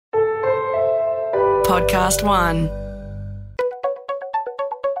Podcast One.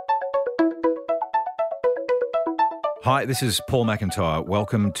 Hi, this is Paul McIntyre.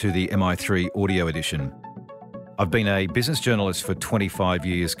 Welcome to the MI3 Audio Edition. I've been a business journalist for 25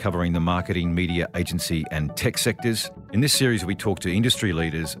 years covering the marketing, media, agency and tech sectors. In this series, we talk to industry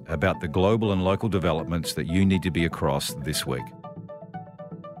leaders about the global and local developments that you need to be across this week.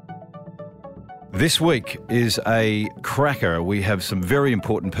 This week is a cracker. We have some very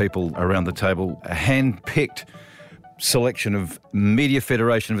important people around the table, a hand-picked selection of Media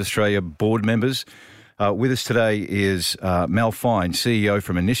Federation of Australia board members. With us today is Mal Fine, CEO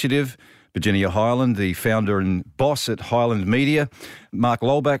from Initiative, Virginia Hyland, the founder and boss at Hyland Media, Mark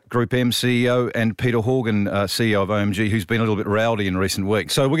Lolbach, Group M CEO, and Peter Horgan, CEO of OMG, who's been a little bit rowdy in recent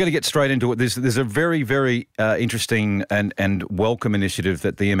weeks. So we're going to get straight into it. There's a very, very interesting and welcome initiative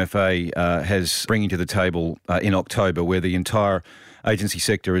that the MFA has bringing to the table in October, where the entire agency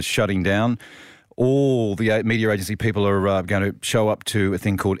sector is shutting down. All the media agency people are going to show up to a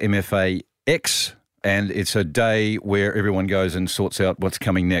thing called MFA EX, and it's a day where everyone goes and sorts out what's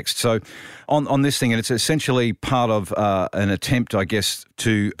coming next. So on this thing, and it's essentially part of an attempt, I guess,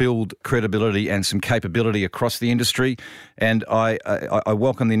 to build credibility and some capability across the industry. And I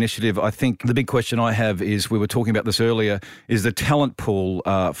welcome the initiative. I think the big question I have is, we were talking about this earlier, is the talent pool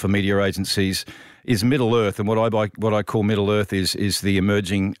for media agencies is Middle Earth. And what I call Middle Earth is the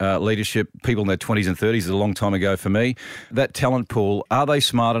emerging leadership, people in their 20s and 30s, is a long time ago for me. That talent pool, are they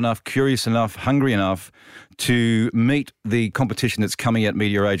smart enough, curious enough, hungry enough to meet the competition that's coming at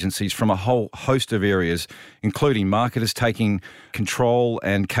media agencies from a whole host of areas, including marketers taking control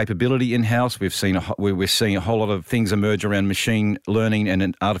and capability in-house? We're seeing a whole lot of things emerge around machine learning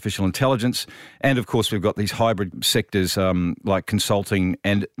and artificial intelligence. And of course, we've got these hybrid sectors like consulting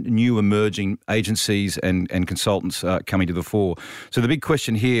and new emerging agencies and consultants coming to the fore. So the big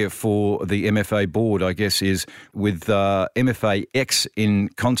question here for the MFA board, I guess, is with MFA EX in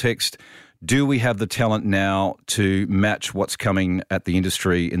context, do we have the talent now to match what's coming at the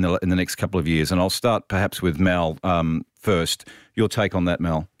industry in the next couple of years? And I'll start perhaps with Mal first. Your take on that,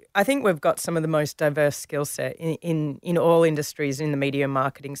 Mal? I think we've got some of the most diverse skill set in all industries in the media and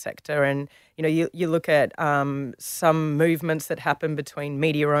marketing sector. And, you know, you look at some movements that happen between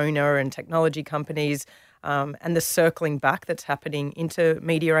media owner and technology companies and the circling back that's happening into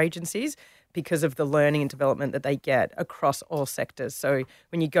media agencies because of the learning and development that they get across all sectors. So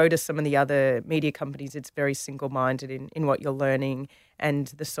when you go to some of the other media companies, it's very single-minded in what you're learning and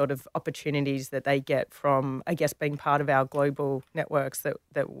the sort of opportunities that they get from, I guess, being part of our global networks that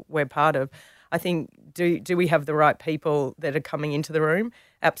we're part of. I think, do we have the right people that are coming into the room?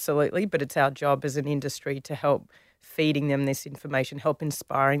 Absolutely, but it's our job as an industry to help feeding them this information, help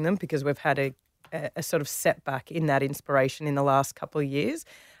inspiring them, because we've had a sort of setback in that inspiration in the last couple of years,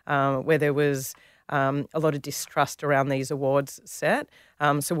 where there was a lot of distrust around these awards set.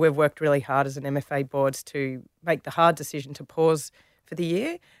 So we've worked really hard as an MFA boards to make the hard decision to pause for the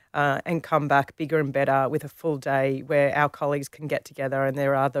year and come back bigger and better with a full day where our colleagues can get together and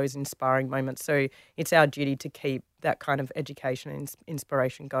there are those inspiring moments. So it's our duty to keep that kind of education and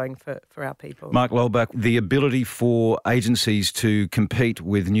inspiration going for our people. Mark Lolbach, the ability for agencies to compete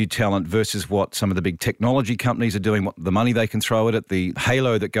with new talent versus what some of the big technology companies are doing, what the money they can throw at it, the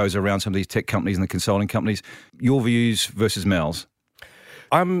halo that goes around some of these tech companies and the consulting companies. Your views versus Mal's?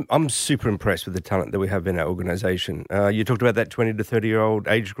 I'm super impressed with the talent that we have in our organisation. You talked about that 20 to 30-year-old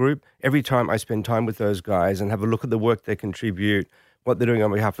age group. Every time I spend time with those guys and have a look at the work they contribute, what they're doing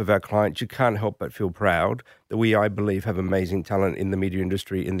on behalf of our clients, you can't help but feel proud that we, I believe, have amazing talent in the media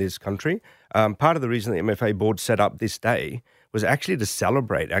industry in this country. Part of the reason the MFA board set up this day was actually to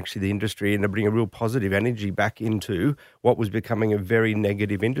celebrate the industry and to bring a real positive energy back into what was becoming a very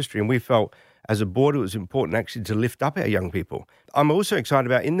negative industry. And we felt as a board, it was important actually to lift up our young people. I'm also excited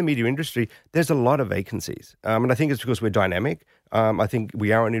about, in the media industry, there's a lot of vacancies. And I think it's because we're dynamic. I think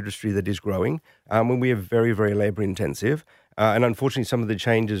we are an industry that is growing, and we are very, very labour intensive. And unfortunately, some of the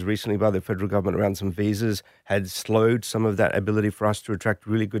changes recently by the federal government around some visas had slowed some of that ability for us to attract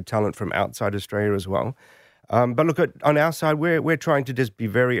really good talent from outside Australia as well. But look, on our side, we're trying to just be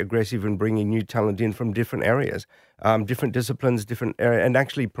very aggressive in bringing new talent in from different areas, different disciplines, and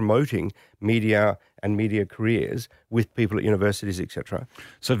actually promoting media and media careers with people at universities, etc.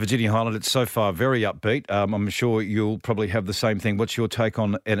 So Virginia Hyland, it's so far very upbeat. I'm sure you'll probably have the same thing. What's your take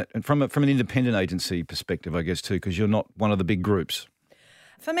on it from an independent agency perspective, I guess, too, because you're not one of the big groups?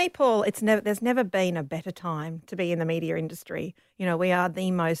 For me, Paul, there's never been a better time to be in the media industry. You know, we are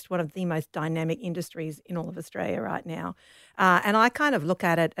one of the most dynamic industries in all of Australia right now. And I kind of look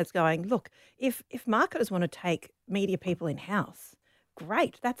at it as going, look, if marketers want to take media people in-house,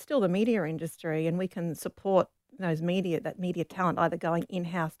 great. That's still the media industry, and we can support that media talent either going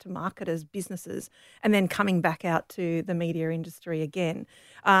in-house to marketers, businesses, and then coming back out to the media industry again.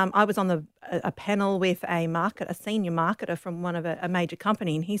 I was on a panel with a senior marketer from one of a major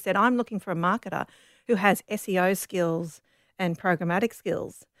company, and he said, I'm looking for a marketer who has SEO skills and programmatic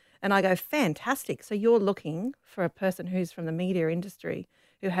skills. And I go, fantastic. So you're looking for a person who's from the media industry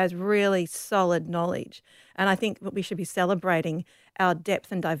who has really solid knowledge. And I think that we should be celebrating our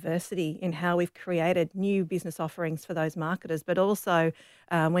depth and diversity in how we've created new business offerings for those marketers. But also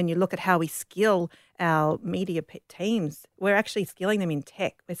when you look at how we skill our media teams, we're actually skilling them in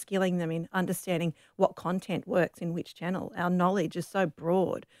tech. We're skilling them in understanding what content works in which channel. Our knowledge is so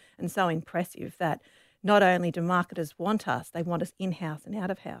broad and so impressive that not only do marketers want us, they want us in-house and out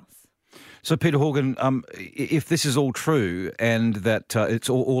of house. So, Peter Horgan, if this is all true and that it's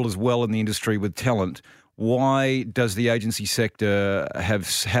all is well in the industry with talent, why does the agency sector have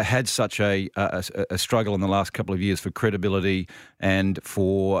had such a struggle in the last couple of years for credibility and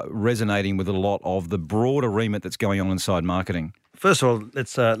for resonating with a lot of the broader remit that's going on inside marketing? First of all,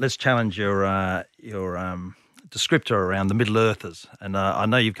 let's challenge your descriptor around the Middle Earthers. And I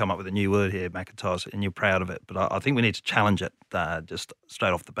know you've come up with a new word here, McIntyre, and you're proud of it, but I think we need to challenge it just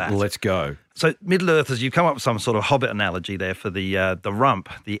straight off the bat. Let's go. So Middle Earthers, you've come up with some sort of Hobbit analogy there for the rump,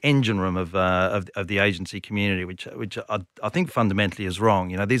 the engine room of the agency community, which I think fundamentally is wrong.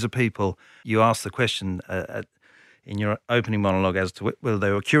 You know, these are people, you asked the question in your opening monologue as to whether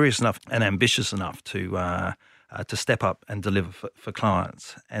they were curious enough and ambitious enough to step up and deliver for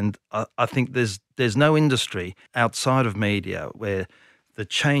clients. And I think there's no industry outside of media where the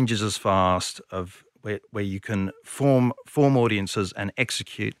change is as fast, where you can form audiences and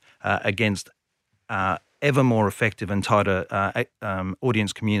execute against ever more effective and tighter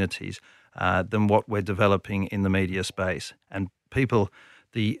audience communities than what we're developing in the media space. And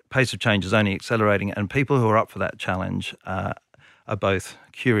the pace of change is only accelerating, and people who are up for that challenge are both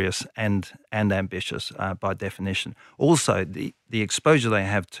curious and ambitious by definition. Also, the exposure they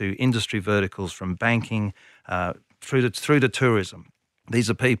have to industry verticals from banking through to tourism. These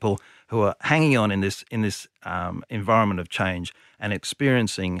are people who are hanging on in this environment of change and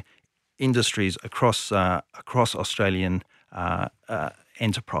experiencing industries across Australian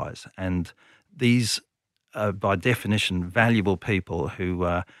enterprise. And these are, by definition, valuable people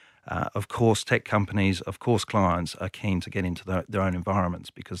who of course, tech companies, of course, clients are keen to get into their own environments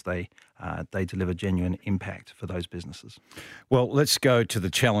because they deliver genuine impact for those businesses. Well, let's go to the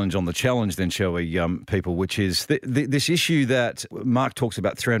challenge on the challenge then, shall we, people, which is this issue that Mark talks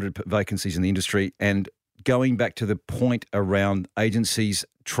about 300 vacancies in the industry, and going back to the point around agencies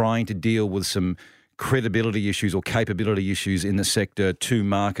trying to deal with some credibility issues or capability issues in the sector to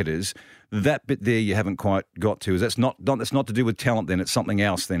marketers. That bit there you haven't quite got to. That's not to do with talent then, it's something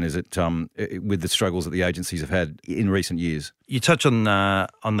else then, is it, with the struggles that the agencies have had in recent years? You touch on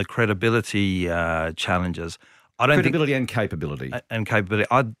the credibility challenges. Credibility and capability. And capability.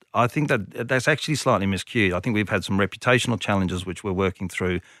 I think that's actually slightly miscued. I think we've had some reputational challenges which we're working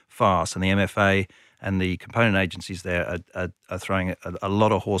through fast, and the MFA and the component agencies there are throwing a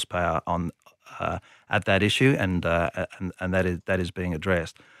lot of horsepower on at that issue, and that is being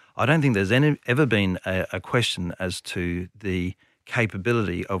addressed. I don't think there's ever been a question as to the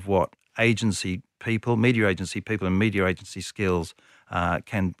capability of what agency people, media agency people and media agency skills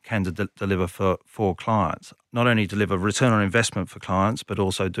can deliver for clients. Not only deliver return on investment for clients, but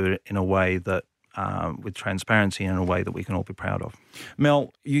also do it in a way that with transparency and in a way that we can all be proud of.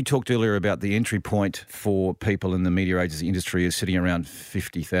 Mel, you talked earlier about the entry point for people in the media agency industry is sitting around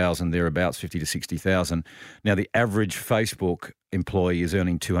 50,000, thereabouts, 50 to 60,000. Now, the average Facebook employee is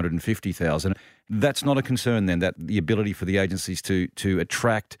earning 250,000. That's not a concern then, that the ability for the agencies to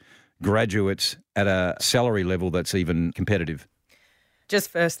attract graduates at a salary level that's even competitive? Just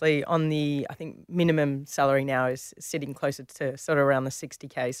firstly, on the, I think, minimum salary now is sitting closer to sort of around the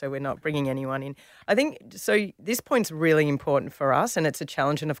 60K, so we're not bringing anyone in. I think, so this point's really important for us, and it's a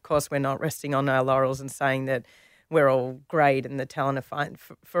challenge, and of course we're not resting on our laurels and saying that we're all great and the talent are fine.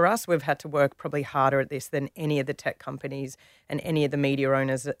 For us, we've had to work probably harder at this than any of the tech companies and any of the media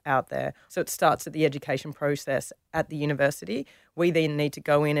owners out there. So it starts at the education process at the university. We then need to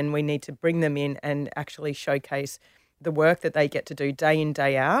go in and we need to bring them in and actually showcase the work that they get to do day in,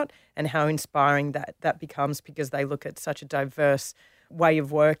 day out, and how inspiring that becomes, because they look at such a diverse way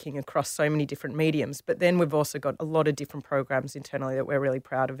of working across so many different mediums. But then we've also got a lot of different programs internally that we're really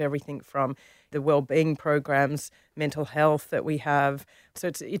proud of, everything from the wellbeing programs, mental health that we have. So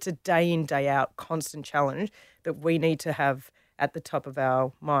it's a day in, day out constant challenge that we need to have at the top of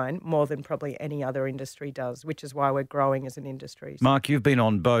our mind more than probably any other industry does, which is why we're growing as an industry. Mark, you've been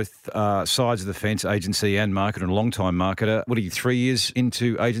on both sides of the fence, agency and marketer, and a long-time marketer. What are you, 3 years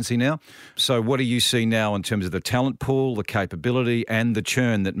into agency now? So what do you see now in terms of the talent pool, the capability and the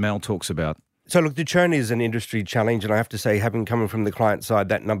churn that Mel talks about? So look, the churn is an industry challenge, and I have to say, having coming from the client side,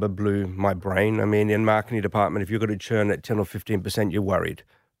 that number blew my brain. I mean, in marketing department, if you've got a churn at 10 or 15%, you're worried.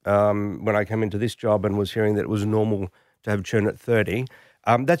 When I came into this job and was hearing that it was normal to have churn at 30,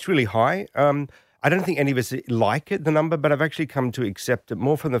 that's really high. I don't think any of us like it, the number, but I've actually come to accept it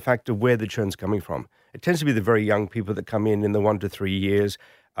more from the fact of where the churn's coming from. It tends to be the very young people that come in the 1 to 3 years.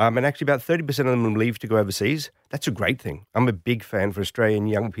 And actually about 30% of them leave to go overseas. That's a great thing. I'm a big fan for Australian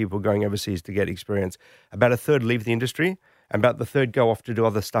young people going overseas to get experience. About a third leave the industry, and about the third go off to do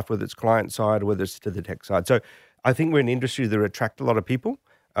other stuff, whether it's client side or whether it's to the tech side. So I think we're an industry that attract a lot of people.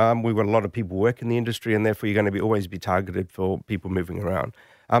 We've got a lot of people work in the industry, and therefore you're going to always be targeted for people moving around.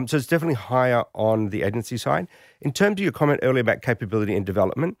 So it's definitely higher on the agency side. In terms of your comment earlier about capability and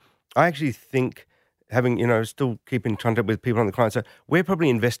development, I actually think having, still keeping contact with people on the client side, we're probably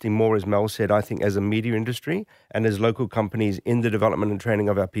investing more, as Mel said, I think as a media industry and as local companies in the development and training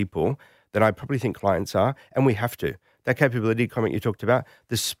of our people than I probably think clients are, and we have to. That capability comment you talked about,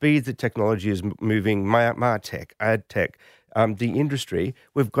 the speed that technology is moving, MarTech, AdTech, the industry,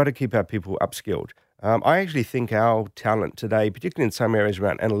 we've got to keep our people upskilled. I actually think our talent today, particularly in some areas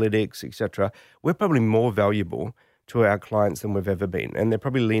around analytics, etc., we're probably more valuable to our clients than we've ever been. And they're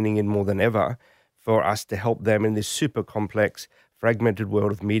probably leaning in more than ever for us to help them in this super complex, fragmented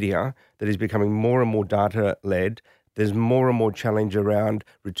world of media that is becoming more and more data-led. There's more and more challenge around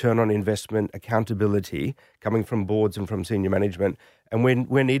return on investment, accountability coming from boards and from senior management. And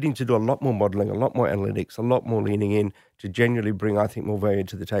we're needing to do a lot more modelling, a lot more analytics, a lot more leaning in to genuinely bring, I think, more value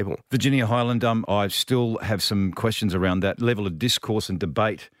to the table. Virginia Highland, I still have some questions around that level of discourse and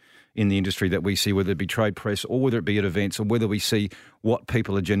debate in the industry that we see, whether it be trade press or whether it be at events or whether we see what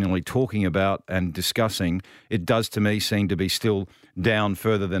people are genuinely talking about and discussing. It does to me seem to be still down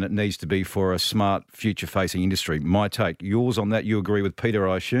further than it needs to be for a smart future-facing industry. My take. Yours on that, you agree with Peter,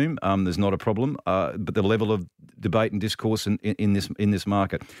 I assume. There's not a problem, but the level of debate and discourse in this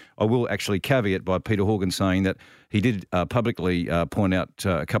market. I will actually caveat by Peter Horgan saying that he did publicly point out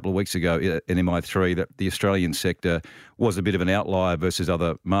a couple of weeks ago in MI3 that the Australian sector was a bit of an outlier versus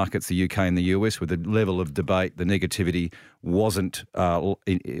other markets, the UK and the US, with the level of debate, the negativity wasn't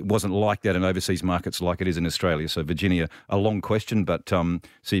like that in overseas markets like it is in Australia. So, Virginia, a long question, but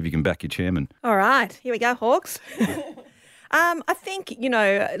see if you can back your chairman. All right, here we go, Hawks. I think,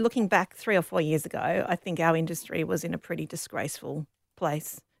 looking back 3 or 4 years ago, I think our industry was in a pretty disgraceful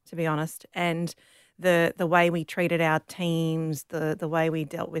place, to be honest. And the way we treated our teams, the way we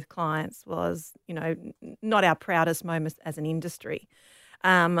dealt with clients was, not our proudest moments as an industry.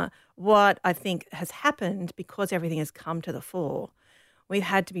 What I think has happened, because everything has come to the fore, we've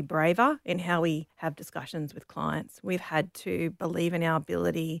had to be braver in how we have discussions with clients. We've had to believe in our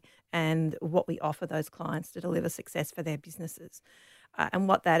ability and what we offer those clients to deliver success for their businesses. And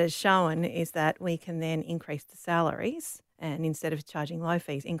what that has shown is that we can then increase the salaries, and instead of charging low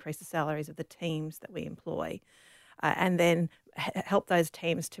fees, increase the salaries of the teams that we employ, and then help those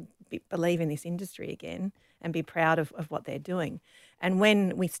teams to believe in this industry again and be proud of what they're doing. And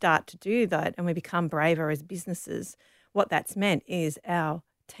when we start to do that and we become braver as businesses, what that's meant is our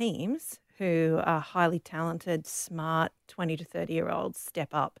teams, who are highly talented, smart 20 to 30-year-olds, step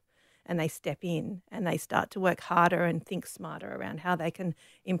up and they step in and they start to work harder and think smarter around how they can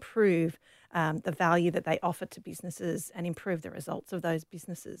improve the value that they offer to businesses and improve the results of those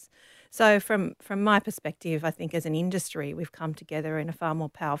businesses. So from my perspective, I think as an industry, we've come together in a far more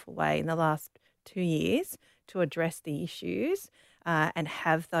powerful way in the last 2 years to address the issues and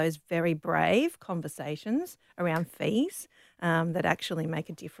have those very brave conversations around fees that actually make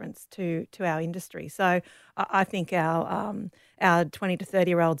a difference to our industry. So I think our 20 to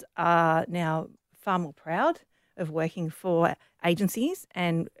 30-year-olds are now far more proud of working for agencies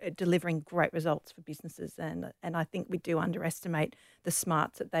and delivering great results for businesses. And I think we do underestimate the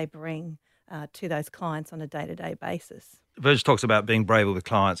smarts that they bring to those clients on a day-to-day basis. Virg talks about being braver with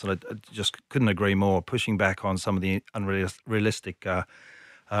clients, and I just couldn't agree more, pushing back on some of the unrealistic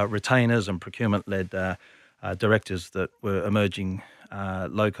retainers and procurement-led directors that were emerging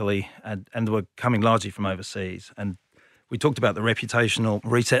locally and were coming largely from overseas. And we talked about the reputational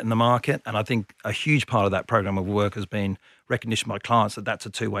reset in the market, and I think a huge part of that program of work has been recognition by clients that that's a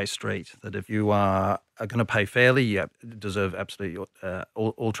two-way street, that if you are going to pay fairly, you deserve absolutely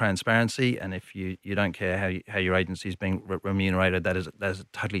all transparency, and if you don't care how your agency is being remunerated, that is a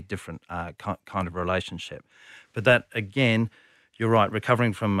totally different kind of relationship. But that, again, you're right,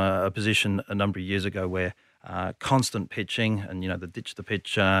 recovering from a position a number of years ago where constant pitching and, the ditch the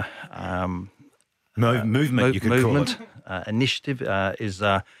pitch movement, you could call it. Initiative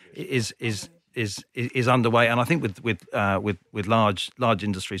is underway, and I think with large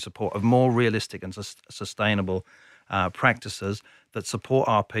industry support of more realistic and sustainable practices that support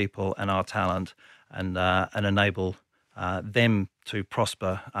our people and our talent and enable them to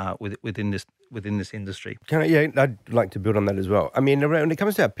prosper within this industry. I'd like to build on that as well. I mean, when it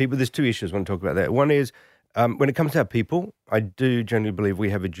comes to our people, there's two issues I want to talk about there. One is when it comes to our people, I do generally believe we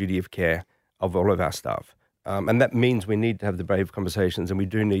have a duty of care of all of our staff. And that means we need to have the brave conversations, and we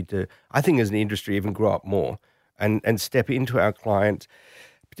do need to, I think as an industry, even grow up more and step into our clients,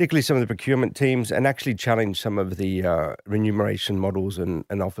 particularly some of the procurement teams, and actually challenge some of the remuneration models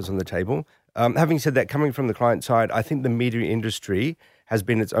and offers on the table. Having said that, coming from the client side, I think the media industry has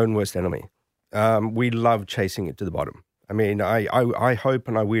been its own worst enemy. We love chasing it to the bottom. I mean, I hope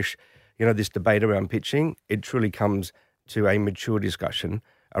and I wish, this debate around pitching, it truly comes to a mature discussion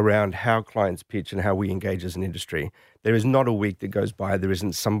around how clients pitch and how we engage as an industry. There is not a week that goes by there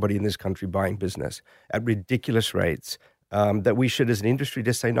isn't somebody in this country buying business at ridiculous rates that we should as an industry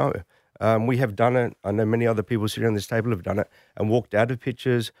just say no. We have done it. I know many other people sitting on this table have done it and walked out of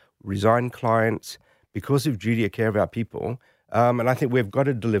pitches, resigned clients because of duty of care of our people. And I think we've got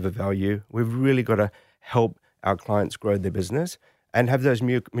to deliver value. We've really got to help our clients grow their business and have those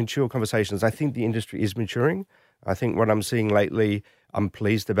mature conversations. I think the industry is maturing. I think what I'm seeing lately, I'm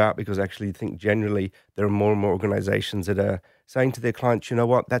pleased about, because I actually think generally there are more and more organizations that are saying to their clients, you know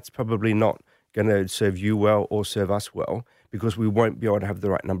what, that's probably not going to serve you well or serve us well, because we won't be able to have the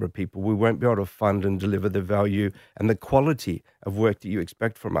right number of people. We won't be able to fund and deliver the value and the quality of work that you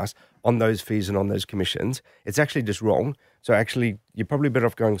expect from us on those fees and on those commissions. It's actually just wrong. So actually, you're probably better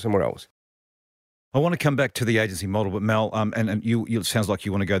off going somewhere else. I want to come back to the agency model, but Mel, and you, it sounds like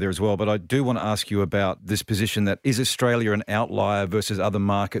you want to go there as well, but I do want to ask you about this position that is Australia an outlier versus other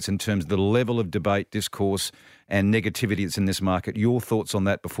markets in terms of the level of debate, discourse and negativity that's in this market. Your thoughts on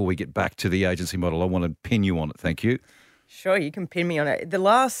that before we get back to the agency model. I want to pin you on it. Thank you. Sure, you can pin me on it. The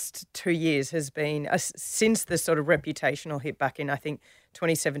last 2 years has been, since the sort of reputational hit back in, I think,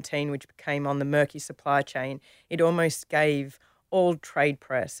 2017, which came on the murky supply chain, it almost gave all trade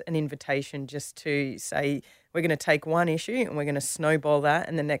press an invitation just to say, we're going to take one issue and we're going to snowball that.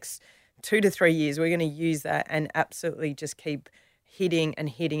 And the next 2 to 3 years, we're going to use that and absolutely just keep hitting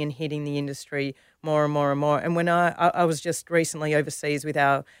the industry more and more and more. And when I was just recently overseas with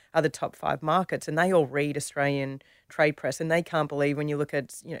our other top 5 markets, and they all read Australian trade press, and they can't believe when you look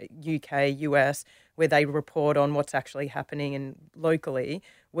at UK, US, where they report on what's actually happening, and locally,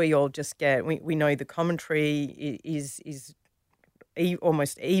 we all just get, we know the commentary is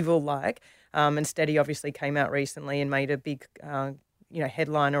almost evil-like. And Steady obviously came out recently and made a big,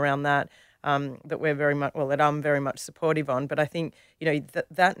 headline around that. That we're very much, that I'm very much supportive on. But I think,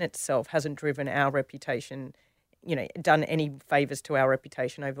 that in itself hasn't driven our reputation, done any favours to our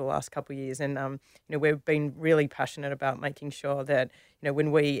reputation over the last couple of years. And, we've been really passionate about making sure that,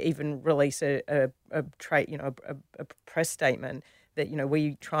 when we even release a press statement, that,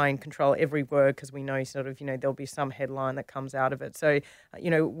 we try and control every word, because we know sort of, there'll be some headline that comes out of it. So,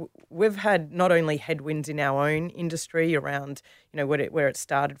 we've had not only headwinds in our own industry around, where it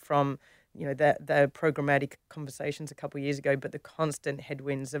started from, the programmatic conversations a couple of years ago, but the constant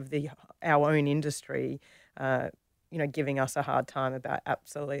headwinds of our own industry, giving us a hard time about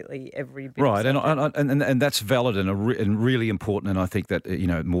absolutely every bit. Right, and that's valid and really important. And I think that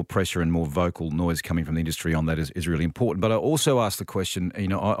more pressure and more vocal noise coming from the industry on that is really important. But I also asked the question.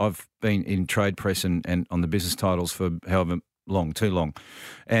 I've been in trade press and on the business titles for however long, too long,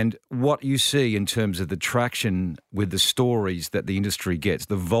 and what you see in terms of the traction with the stories that the industry gets,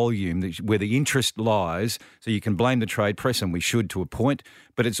 the volume, where the interest lies. So you can blame the trade press, and we should to a point,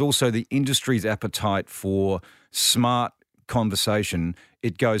 but it's also the industry's appetite for smart conversation.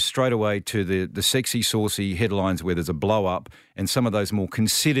 It goes straight away to the sexy, saucy headlines where there's a blow up, and some of those more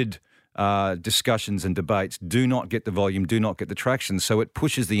considered discussions and debates do not get the volume, do not get the traction. So it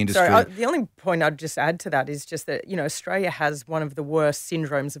pushes the industry. Sorry, the only point I'd just add to that is just that, Australia has one of the worst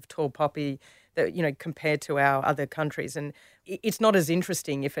syndromes of tall poppy that, compared to our other countries. And it's not as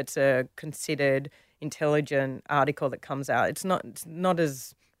interesting if it's a considered, intelligent article that comes out. It's not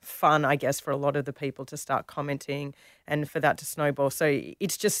as fun, I guess, for a lot of the people to start commenting and for that to snowball. So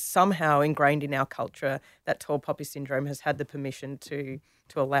it's just somehow ingrained in our culture that tall poppy syndrome has had the permission to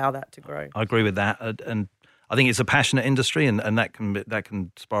allow that to grow. I agree with that, and I think it's a passionate industry, and that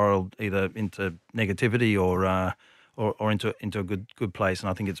can spiral either into negativity or into a good place. And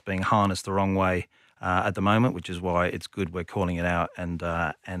I think it's being harnessed the wrong way at the moment, which is why it's good we're calling it out and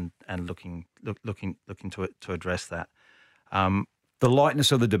looking to address that. The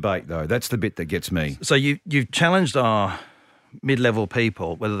lightness of the debate, though, that's the bit that gets me. So you've challenged our mid-level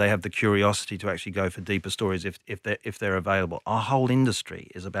people whether they have the curiosity to actually go for deeper stories if they're available. Our whole industry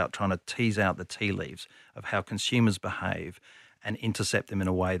is about trying to tease out the tea leaves of how consumers behave and intercept them in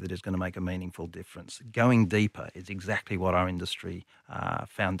a way that is going to make a meaningful difference. Going deeper is exactly what our industry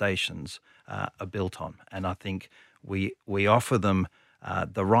foundations are built on, and I think we offer them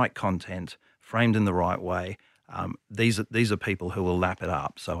the right content framed in the right way. These are people who will lap it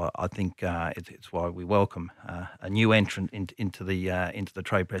up. So I think it's why we welcome a new entrant into the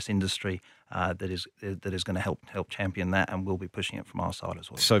trade press industry that is going to help champion that, and we'll be pushing it from our side as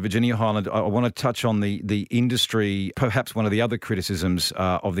well. So Virginia Hyland, I want to touch on the industry. Perhaps one of the other criticisms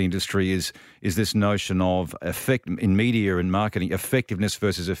of the industry is this notion of effect in media and marketing, effectiveness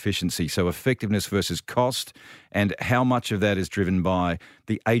versus efficiency. So effectiveness versus cost, and how much of that is driven by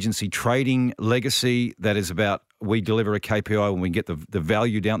the agency trading legacy that is about we deliver a KPI when we get the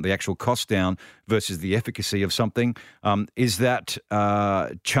value down, the actual cost down, versus the efficacy of something. Is that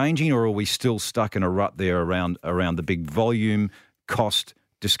changing, or are we still stuck in a rut there around the big volume cost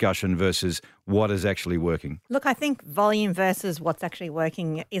discussion versus what is actually working? Look, I think volume versus what's actually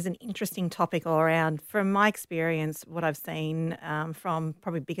working is an interesting topic all around. From my experience, what I've seen from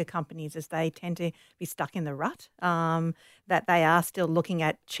probably bigger companies is they tend to be stuck in the rut, that they are still looking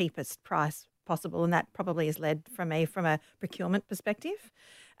at cheapest price possible, and that probably is led from a procurement perspective.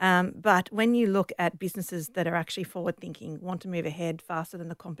 But when you look at businesses that are actually forward-thinking, want to move ahead faster than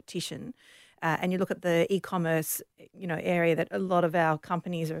the competition, and you look at the e-commerce, area that a lot of our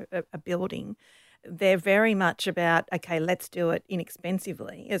companies are building, they're very much about, okay, let's do it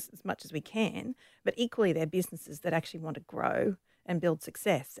inexpensively as much as we can, but equally they're businesses that actually want to grow and build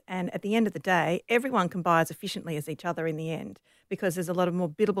success. And at the end of the day, everyone can buy as efficiently as each other in the end, because there's a lot of more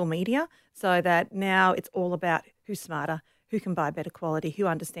biddable media, so that now it's all about who's smarter, who can buy better quality, who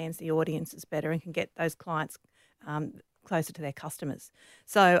understands the audiences better and can get those clients closer to their customers.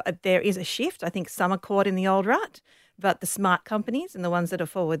 So there is a shift. I think some are caught in the old rut, but the smart companies and the ones that are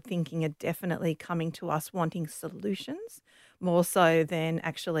forward thinking are definitely coming to us wanting solutions more so than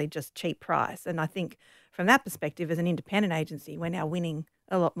actually just cheap price. And I think from that perspective, as an independent agency, we're now winning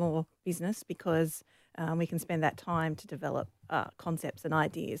a lot more business because we can spend that time to develop concepts and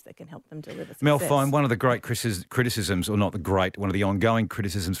ideas that can help them deliver success. Mel Fine, one of the great criticisms, or not the great, one of the ongoing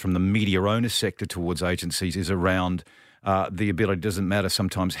criticisms from the media owner sector towards agencies is around the ability. It doesn't matter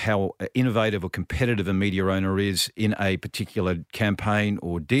sometimes how innovative or competitive a media owner is in a particular campaign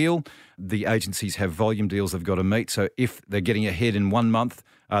or deal. The agencies have volume deals they've got to meet. So if they're getting ahead in 1 month,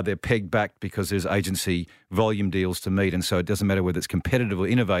 they're pegged back because there's agency volume deals to meet. And so it doesn't matter whether it's competitive or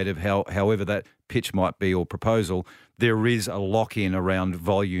innovative, however that pitch might be or proposal, there is a lock-in around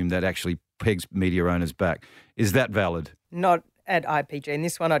volume that actually pegs media owners back. Is that valid? Not at IPG. And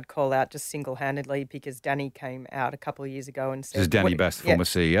this one I'd call out just single-handedly because Danny came out a couple of years ago and said... This is Danny Bass, former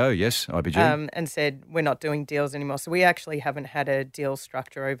CEO, yes, IPG. And said, we're not doing deals anymore. So we actually haven't had a deal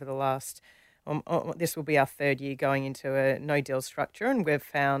structure over the last... this will be our third year going into a no-deal structure, and we've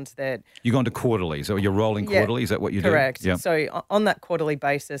found that... You've gone to quarterly, so you're rolling quarterly, is that what you do? Correct. Yeah. So on that quarterly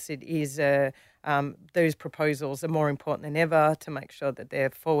basis, it is those proposals are more important than ever to make sure that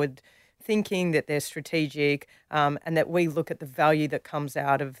they're forward-thinking, that they're strategic, and that we look at the value that comes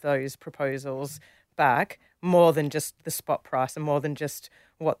out of those proposals back more than just the spot price and more than just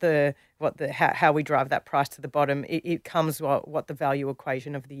how we drive that price to the bottom. It comes what the value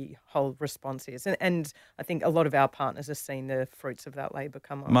equation of the whole response is. And I think a lot of our partners have seen the fruits of that labour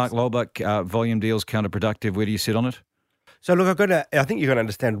come on. Mark Lolbach, volume deals counterproductive. Where do you sit on it? So look, I think you've got to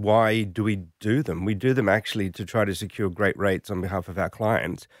understand why do we do them. We do them actually to try to secure great rates on behalf of our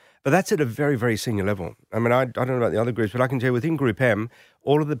clients. But that's at a very, very senior level. I mean, I don't know about the other groups, but I can tell you within Group M,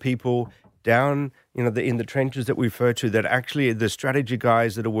 all of the people down, in the trenches that we refer to, that actually the strategy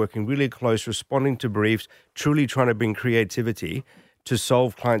guys that are working really close, responding to briefs, truly trying to bring creativity to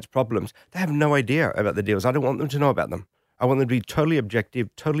solve clients' problems, they have no idea about the deals. I don't want them to know about them. I want them to be totally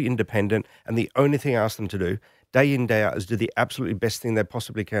objective, totally independent, and the only thing I ask them to do, day in, day out, is do the absolutely best thing they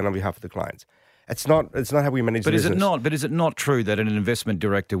possibly can on behalf of the clients. It's not how we manage the business. Is it not true that an investment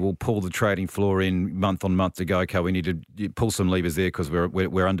director will pull the trading floor in month on month to go, okay, we need to pull some levers there because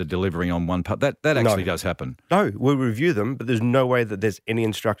we're under delivering on one part? That actually does happen. No, we'll review them, but there's no way that there's any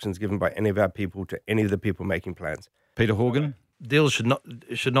instructions given by any of our people to any of the people making plans. Peter Horgan? Deals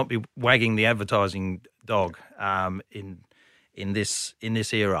should not be wagging the advertising dog in this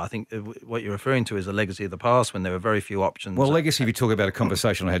era. I think what you're referring to is a legacy of the past when there were very few options. Well, legacy, if you talk about a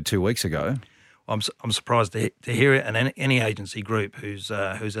conversation I had 2 weeks ago. I'm surprised to hear it, and any agency group who's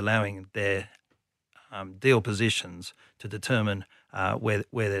allowing their deal positions to determine where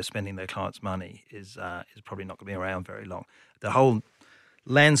they're spending their clients' money is probably not going to be around very long. The whole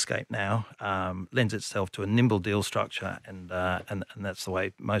landscape now lends itself to a nimble deal structure, and that's the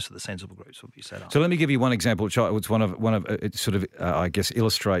way most of the sensible groups will be set up. So let me give you one example, which it's one of it sort of I guess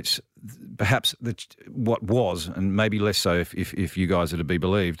illustrates perhaps what was, and maybe less so if you guys are to be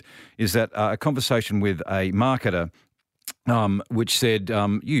believed, is that a conversation with a marketer. Which said,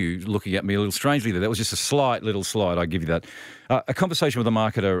 you looking at me a little strangely there. That was just a slight little slide, I give you that. A conversation with a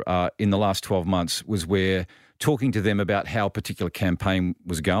marketer in the last 12 months was where talking to them about how a particular campaign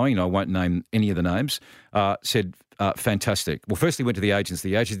was going, and I won't name any of the names, said, fantastic. Well, first he went to the agents.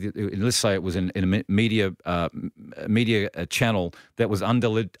 The agents, let's say it was in a media channel that was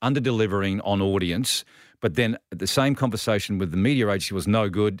under-delivering on audience, but then the same conversation with the media agency was no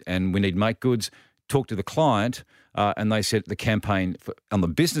good and we need make goods. Talked to the client and they said the campaign on the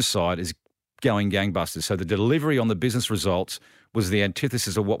business side is going gangbusters. So the delivery on the business results was the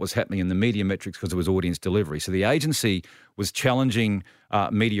antithesis of what was happening in the media metrics because it was audience delivery. So the agency was challenging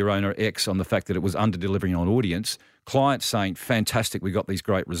media owner X on the fact that it was under-delivering on audience. Clients saying, fantastic, we got these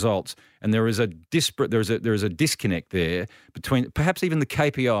great results. And there is a disconnect there between perhaps even the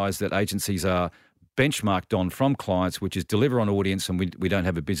KPIs that agencies are benchmarked on from clients, which is deliver on audience, and we don't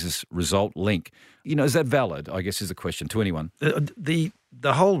have a business result link. Is that valid, I guess, is the question to anyone. The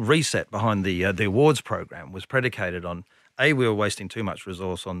whole reset behind the awards program was predicated on, we were wasting too much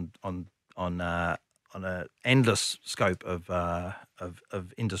resource on an endless scope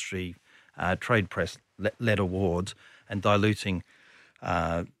of industry trade press led awards and diluting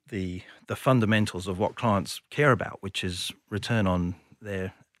the fundamentals of what clients care about, which is return on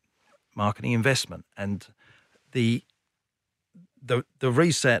their marketing investment. And the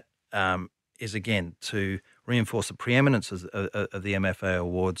reset is again to reinforce the preeminence of the MFA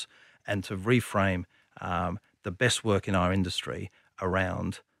awards and to reframe the best work in our industry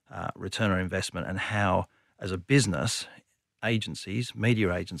around return on investment and how, as a business,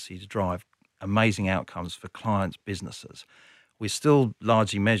 media agencies drive amazing outcomes for clients' businesses. We're still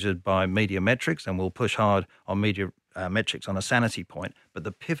largely measured by media metrics, and we'll push hard on media metrics on a sanity point, but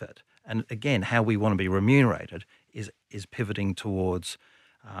the pivot, and again, how we want to be remunerated is pivoting towards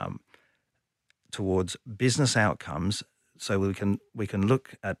business outcomes. So we can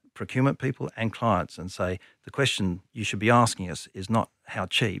look at procurement people and clients and say the question you should be asking us is not how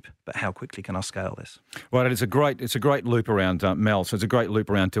cheap, but how quickly can I scale this? Right, it's a great loop around Mel. So it's a great loop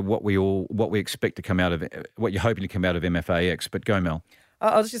around to what we expect to come out of what you're hoping to come out of MFA EX. But go, Mel.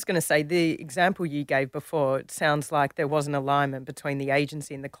 I was just going to say, the example you gave before, it sounds like there was an alignment between the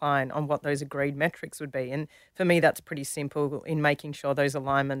agency and the client on what those agreed metrics would be. And for me, that's pretty simple in making sure those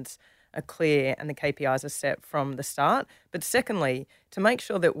alignments are clear and the KPIs are set from the start. But secondly, to make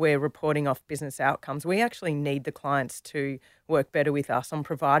sure that we're reporting off business outcomes, we actually need the clients to work better with us on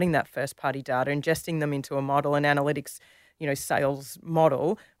providing that first-party data, ingesting them into a model, an analytics, sales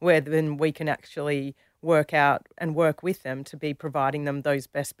model, where then we can actually work out and work with them to be providing them those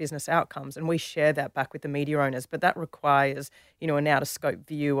best business outcomes. And we share that back with the media owners. But that requires, an out-of-scope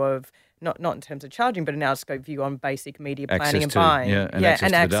view of, not in terms of charging, but an out-of-scope view on basic media planning and buying. And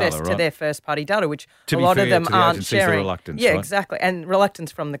access to their first-party data, which to a lot of them to the aren't sharing. Reluctance, yeah, right? exactly. And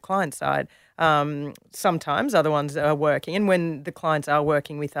reluctance from the client side. Sometimes other ones are working. And when the clients are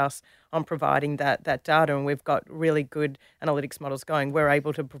working with us on providing that data, and we've got really good analytics models going, we're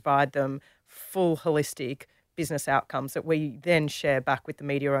able to provide them full holistic business outcomes that we then share back with the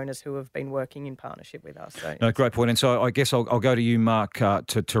media owners who have been working in partnership with us. So, no, great point. And so I guess I'll go to you, Mark,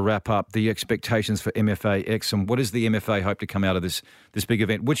 to wrap up the expectations for MFA EX, and what does the MFA hope to come out of this big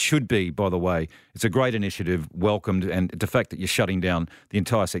event, which should be, by the way, it's a great initiative, welcomed, and the fact that you're shutting down the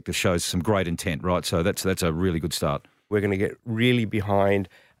entire sector shows some great intent, right? So that's a really good start. We're going to get really behind,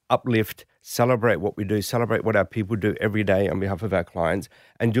 uplift, celebrate what we do, celebrate what our people do every day on behalf of our clients,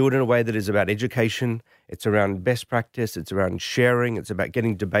 and do it in a way that is about education. It's around best practice. It's around sharing. It's about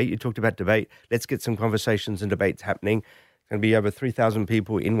getting debate. You talked about debate. Let's get some conversations and debates happening. It's going to be over 3,000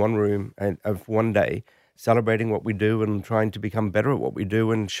 people in one room and of one day celebrating what we do and trying to become better at what we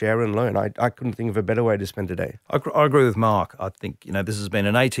do and share and learn. I couldn't think of a better way to spend a day. I agree with Mark. I think, this has been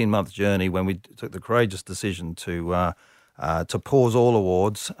an 18-month journey when we took the courageous decision to pause all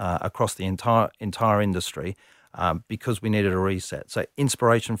awards across the entire industry because we needed a reset. So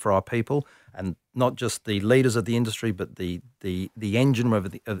inspiration for our people, and not just the leaders of the industry, but the engine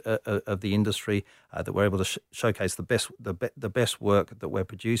of the industry that we're able to showcase the best work that we're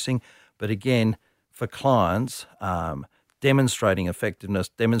producing. But again, for clients, demonstrating effectiveness,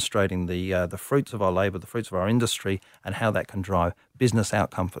 demonstrating the fruits of our labour, the fruits of our industry, and how that can drive business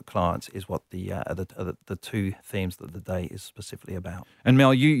outcome for clients is what the two themes that the day is specifically about. And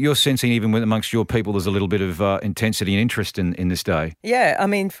Mel, you're sensing even amongst your people there's a little bit of intensity and interest in this day. Yeah, I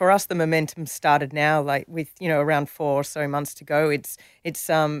mean, for us, the momentum started now, like with, around 4 or so months to go. It's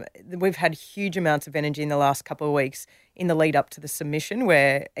we've had huge amounts of energy in the last couple of weeks in the lead up to the submission,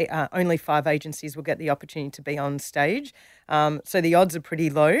 where only 5 agencies will get the opportunity to be on stage. So the odds are pretty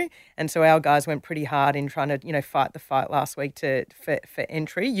low. And so our guys went pretty hard in trying to, fight the fight last week for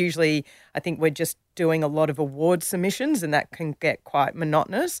entry. Usually, I think we're just doing a lot of award submissions, and that can get quite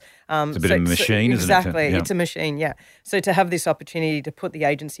monotonous. It's a bit of a machine, isn't it? Exactly. It's a machine, yeah. So to have this opportunity to put the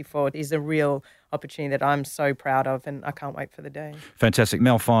agency forward is a real opportunity that I'm so proud of, and I can't wait for the day. Fantastic.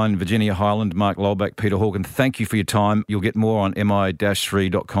 Mel Fine, Virginia Highland, Mark Lolbach, Peter Hawken, thank you for your time. You'll get more on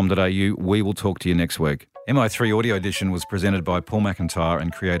mi-3.com.au. We will talk to you next week. MI3 Audio Edition was presented by Paul McIntyre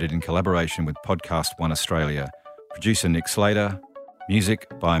and created in collaboration with Podcast One Australia. Producer Nick Slater. Music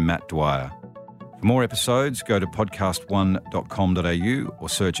by Matt Dwyer. For more episodes, go to podcastone.com.au or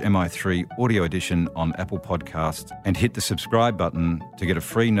search MI3 Audio Edition on Apple Podcasts and hit the subscribe button to get a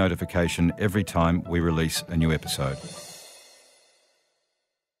free notification every time we release a new episode.